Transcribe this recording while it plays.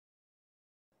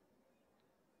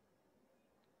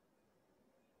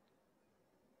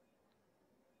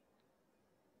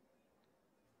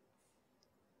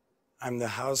I'm the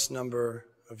house number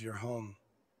of your home.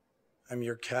 I'm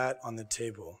your cat on the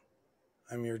table.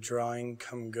 I'm your drawing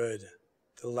come good,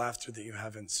 the laughter that you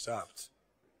haven't stopped.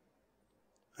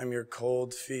 I'm your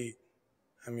cold feet.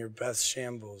 I'm your best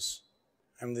shambles.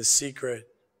 I'm the secret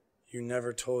you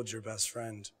never told your best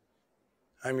friend.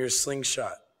 I'm your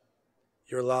slingshot,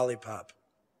 your lollipop,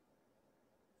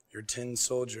 your tin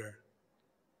soldier.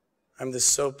 I'm the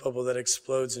soap bubble that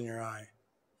explodes in your eye.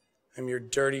 I'm your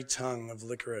dirty tongue of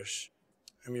licorice.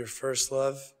 I'm your first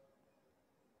love,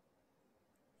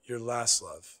 your last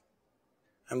love.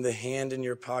 I'm the hand in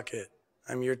your pocket.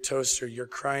 I'm your toaster, your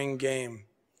crying game.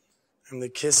 I'm the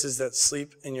kisses that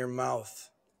sleep in your mouth.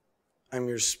 I'm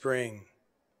your spring,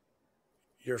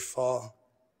 your fall.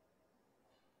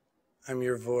 I'm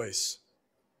your voice.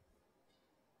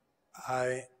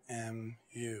 I am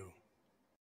you.